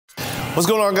What's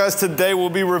going on, guys? Today we'll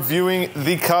be reviewing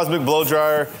the Cosmic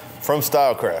Blowdryer from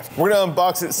Stylecraft. We're gonna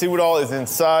unbox it, see what all is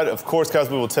inside. Of course, guys,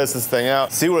 we will test this thing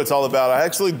out, see what it's all about. I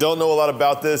actually don't know a lot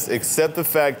about this except the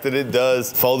fact that it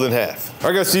does fold in half. All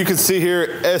right, guys, so you can see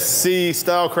here, SC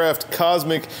Stylecraft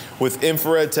Cosmic with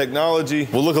infrared technology.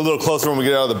 We'll look a little closer when we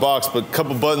get out of the box, but a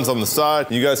couple buttons on the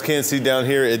side. You guys can see down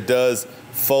here, it does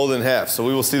fold in half. So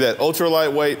we will see that ultra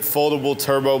lightweight foldable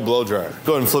turbo blow dryer.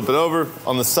 Go ahead and flip it over.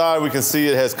 On the side, we can see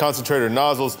it has concentrator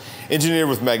nozzles engineered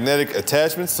with magnetic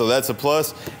attachments, so that's a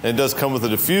plus. And it does come with a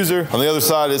diffuser. On the other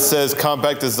side, it says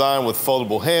compact design with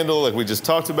foldable handle, like we just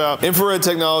talked about. Infrared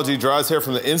technology dries hair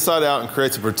from the inside out and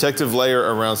creates a protective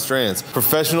layer around strands.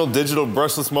 Professional digital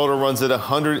brushless motor runs at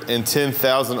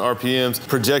 110,000 RPMs,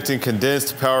 projecting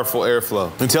condensed, powerful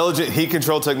airflow. Intelligent heat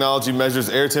control technology measures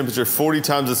air temperature 40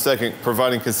 times a second,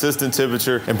 providing consistent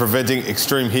temperature and preventing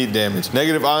extreme heat damage.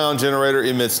 Negative ion generator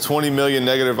emits 20 million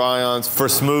negative ions for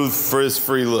smooth,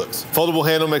 frizz-free looks. Foldable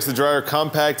handle makes the dryer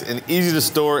compact and easy to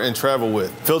store and travel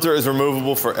with. Filter is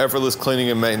removable for effortless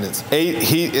cleaning and maintenance. 8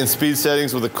 heat and speed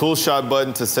settings with a cool shot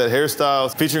button to set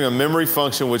hairstyles, featuring a memory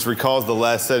function which recalls the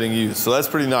last setting used. So that's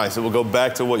pretty nice. It will go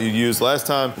back to what you used last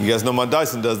time. You guys know my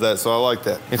Dyson does that, so I like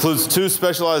that. Includes 2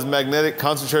 specialized magnetic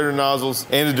concentrator nozzles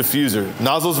and a diffuser.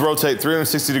 Nozzles rotate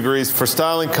 360 degrees for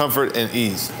styling, comfort, and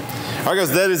ease. All right,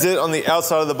 guys, that is it on the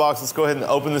outside of the box. Let's go ahead and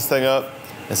open this thing up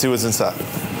and see what's inside.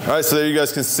 All right, so there you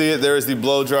guys can see it. There is the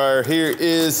blow dryer. Here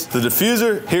is the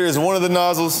diffuser. Here is one of the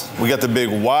nozzles. We got the big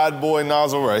wide boy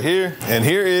nozzle right here. And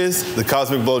here is the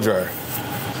Cosmic blow dryer.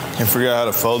 Can't figure out how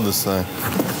to fold this thing.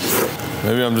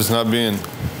 Maybe I'm just not being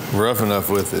rough enough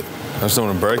with it. I just don't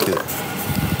want to break it.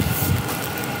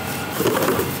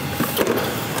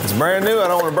 It's brand new, I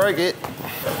don't want to break it.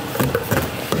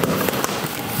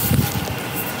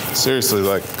 Seriously,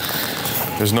 like,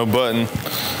 there's no button.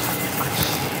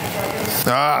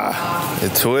 Ah,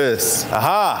 it twists.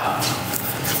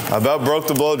 Aha! I about broke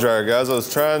the blow dryer, guys. I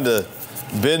was trying to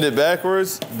bend it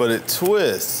backwards, but it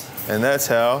twists. And that's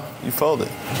how you fold it.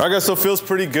 All right, guys, so it feels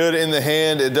pretty good in the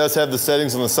hand. It does have the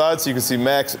settings on the side, so you can see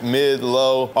max, mid,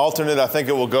 low. Alternate, I think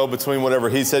it will go between whatever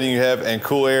heat setting you have and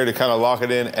cool air to kind of lock it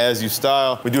in as you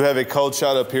style. We do have a cold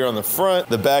shot up here on the front.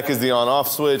 The back is the on-off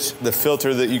switch. The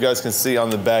filter that you guys can see on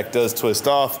the back does twist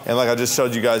off. And like I just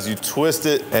showed you guys, you twist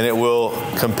it and it will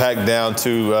compact down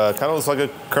to kind of looks like a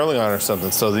curling iron or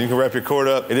something. So you can wrap your cord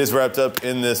up. It is wrapped up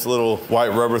in this little white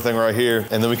rubber thing right here,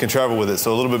 and then we can travel with it.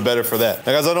 So a little bit better for that.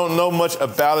 Now, guys, I don't know much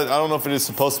about it. I don't know if it is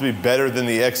supposed to be better than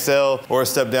the XL or a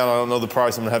step down. I don't know the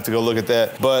price. I'm gonna have to go look at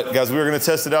that. But guys, we're gonna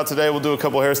test it out today. We'll do a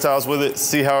couple hairstyles with it,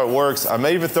 see how it works. I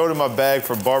may even throw it in my bag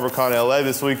for BarberCon LA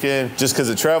this weekend, just because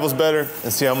it travels better,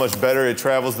 and see how much better it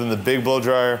travels than the big blow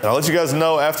dryer. And I'll let you guys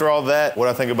know after all that what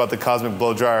I think about the Cosmic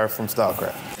blow dryer from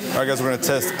Stylecraft. All right, guys, we're gonna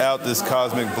test out this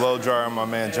Cosmic blow dryer. My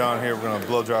man John here. We're gonna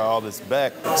blow dry all this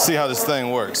back, see how this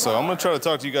thing works. So I'm gonna try to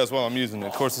talk to you guys while I'm using it.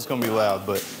 Of course, it's gonna be loud,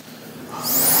 but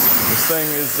this thing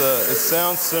is, it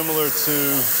sounds similar to,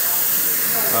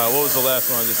 what was the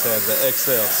last one I just had? The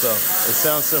XL. So it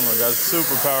sounds similar, guys.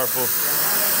 Super powerful.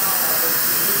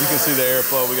 You can see the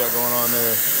airflow we got going on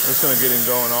there. I'm just gonna get him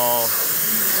going all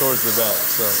towards the back.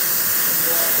 So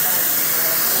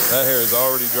that hair is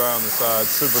already dry on the side,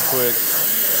 super quick.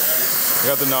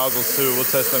 I got the nozzles too. We'll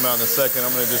test them out in a second.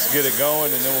 I'm gonna just get it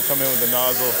going and then we'll come in with the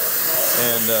nozzle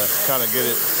and kind of get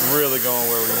it really going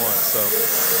where we want. So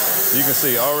you can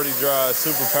see already dry,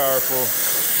 super powerful.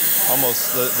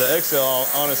 Almost, the XL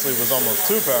honestly was almost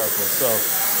too powerful. So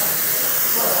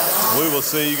we will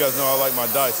see. You guys know I like my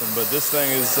Dyson, but this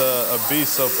thing is a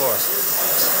beast so far.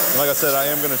 Like I said, I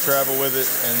am gonna travel with it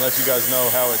and let you guys know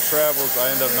how it travels.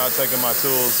 I end up not taking my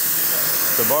tools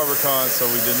to BarberCon, so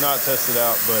we did not test it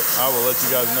out, but I will let you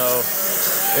guys know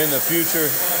in the future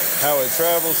how it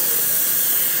travels.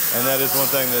 And that is one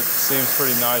thing that seems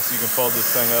pretty nice. You can fold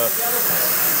this thing up.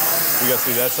 You guys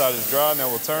see that side is dry.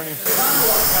 Now we'll turn him.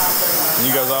 And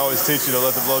you guys, I always teach you to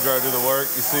let the blow dryer do the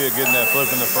work. You see it getting that flip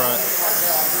in the front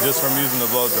just from using the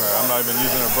blow dryer. I'm not even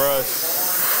using a brush.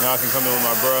 Now I can come in with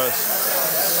my brush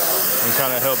and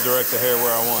kind of help direct the hair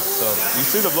where I want. So you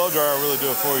see the blow dryer really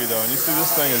do it for you though. And you see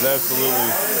this thing is absolutely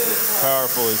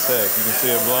powerful as heck. You can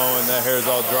see it blowing. That hair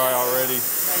is all dry already.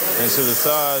 And to the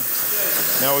side,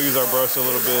 now we'll use our brush a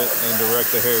little bit and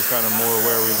direct the hair kind of more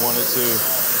where we want it to.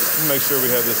 Make sure we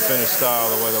have this finished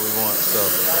style the way that we want. So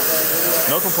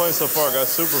no complaints so far, guys.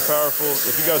 Super powerful.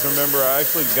 If you guys remember, I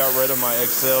actually got rid of my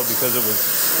XL because it was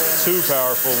too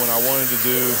powerful when I wanted to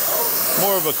do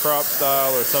more of a crop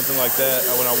style or something like that.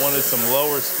 When I wanted some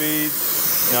lower speed.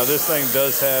 Now this thing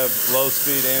does have low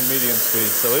speed and medium speed,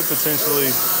 so it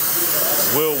potentially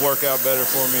will work out better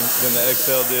for me than the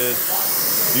XL did.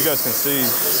 You guys can see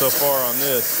so far on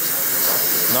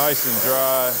this, nice and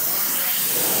dry,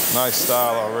 nice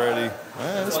style already.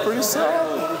 Man, it's pretty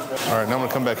solid. All right, now I'm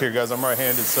gonna come back here, guys. I'm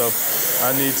right-handed, so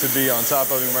I need to be on top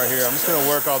of him right here. I'm just gonna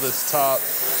work all this top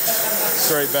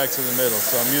straight back to the middle.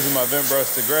 So I'm using my vent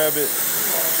brush to grab it,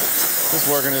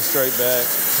 just working it straight back.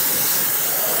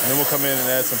 And then we'll come in and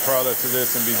add some product to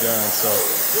this and be done. So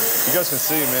you guys can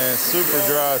see, man, super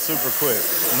dry, super quick.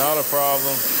 Not a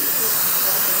problem.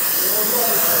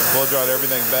 Blow dried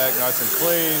everything back nice and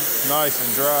clean, nice and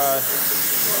dry.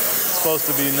 It's supposed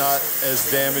to be not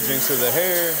as damaging to the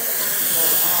hair.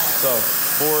 So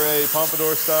for a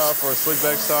pompadour style, for a slick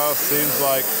back style, seems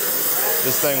like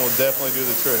this thing will definitely do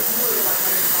the trick.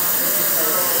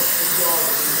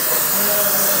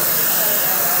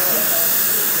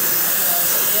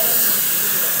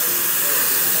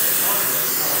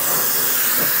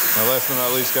 Now, last but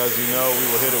not least, guys, you know we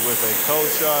will hit it with a cold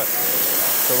shot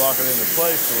to lock it into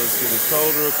place. So let's get it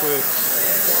cold real quick.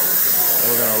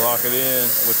 We're gonna lock it in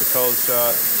with the cold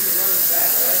shot.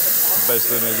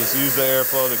 Basically, gonna just use the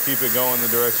airflow to keep it going the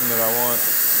direction that I want,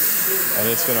 and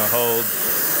it's gonna hold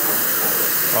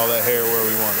all that hair where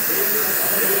we want it.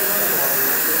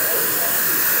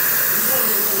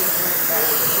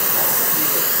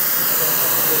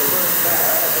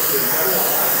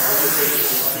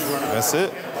 That's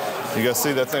it. You guys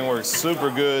see that thing works super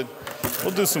good.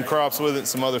 We'll do some crops with it,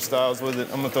 some other styles with it.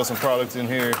 I'm gonna throw some product in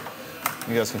here.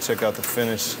 You guys can check out the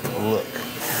finished look.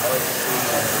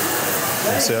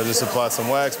 See, I just applied some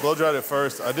wax, blow dried it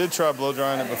first. I did try blow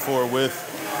drying it before with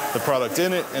the product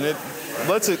in it, and it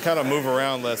lets it kind of move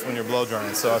around less when you're blow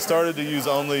drying. So I started to use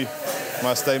only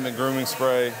my Statement grooming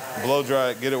spray, blow dry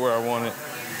it, get it where I want it,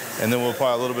 and then we'll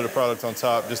apply a little bit of product on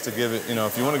top just to give it, you know,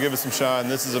 if you want to give it some shine,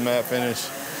 this is a matte finish.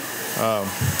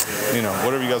 You know,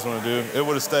 whatever you guys want to do. It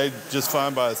would have stayed just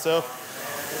fine by itself.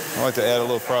 I like to add a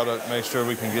little product, make sure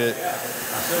we can get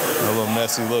a little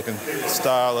messy looking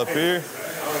style up here.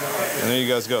 And there you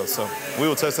guys go. So we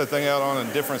will test that thing out on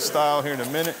a different style here in a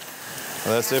minute.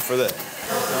 And that's it for that.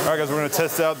 All right, guys, we're gonna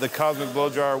test out the Cosmic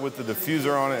Blowdryer with the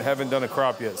diffuser on it. Haven't done a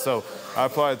crop yet. So I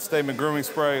applied Statement grooming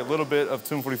spray, a little bit of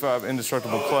Tomb45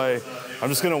 indestructible clay. I'm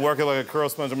just gonna work it like a curl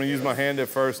sponge. I'm gonna use my hand at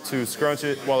first to scrunch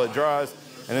it while it dries,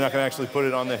 and then I can actually put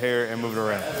it on the hair and move it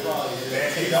around.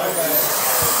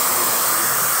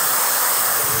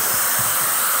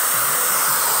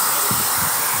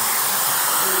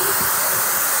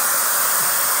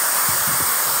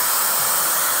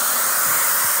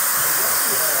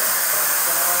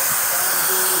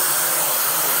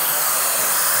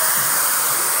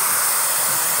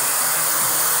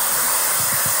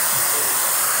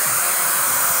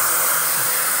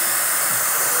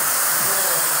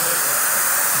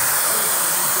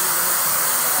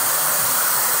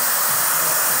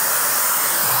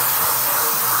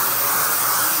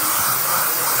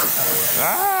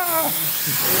 Ah!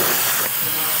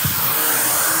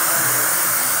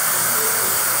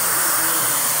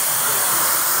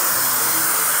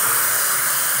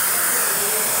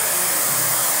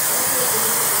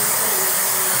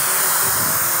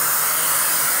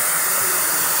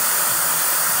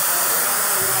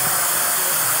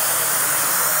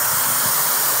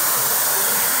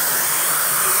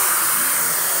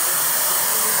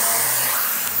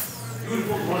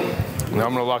 Now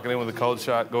I'm gonna lock it in with a cold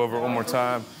shot, go over it one more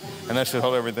time, and that should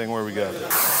hold everything where we got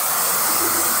it.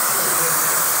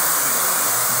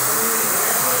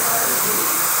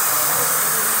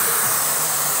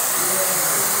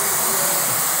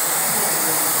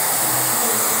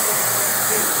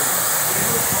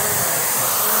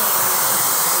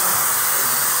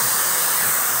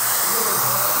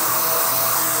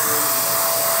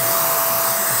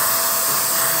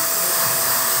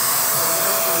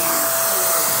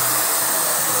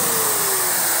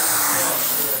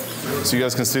 So you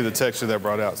guys can see the texture that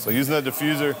brought out. So using that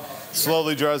diffuser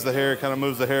slowly dries the hair, kind of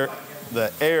moves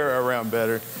the air around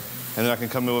better, and then I can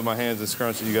come in with my hands and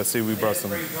scrunch it. You guys see we brought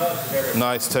some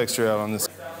nice texture out on this.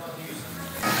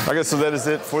 Okay, so that is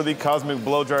it for the Cosmic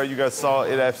Blowdryer. You guys saw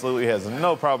it absolutely has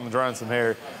no problem drying some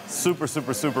hair. Super,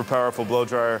 super, super powerful blow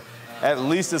dryer. At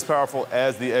least as powerful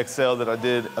as the XL that I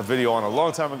did a video on a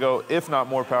long time ago, if not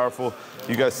more powerful.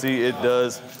 You guys see it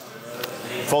does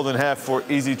fold in half for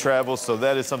easy travel, so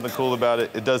that is something cool about it.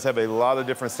 It does have a lot of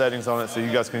different settings on it, so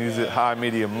you guys can use it high,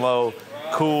 medium, low,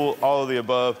 cool, all of the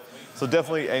above. So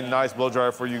definitely a nice blow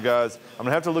dryer for you guys. I'm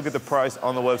gonna have to look at the price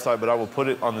on the website, but I will put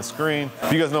it on the screen.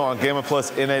 If you guys know, on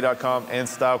GammaPlusNA.com and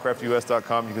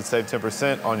StylecraftUS.com, you can save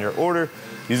 10% on your order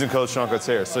using code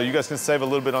Seancutshair. So you guys can save a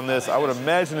little bit on this. I would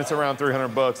imagine it's around 300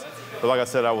 bucks. But like I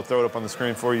said, I will throw it up on the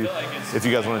screen for you if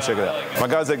you guys want to check it out. My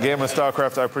guys at Gamma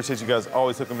Stylecraft, I appreciate you guys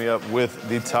always hooking me up with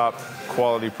the top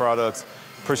quality products.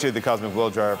 Appreciate the Cosmic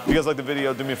Blowdryer. If you guys like the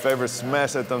video, do me a favor,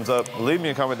 smash that thumbs up. Leave me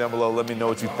a comment down below. Let me know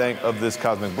what you think of this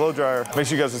Cosmic Blowdryer. Make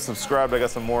sure you guys are subscribed. I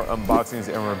got some more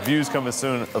unboxings and reviews coming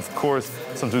soon. Of course,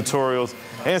 some tutorials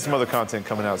and some other content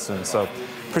coming out soon. So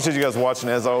appreciate you guys watching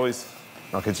as always.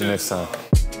 I'll catch you next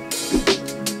time.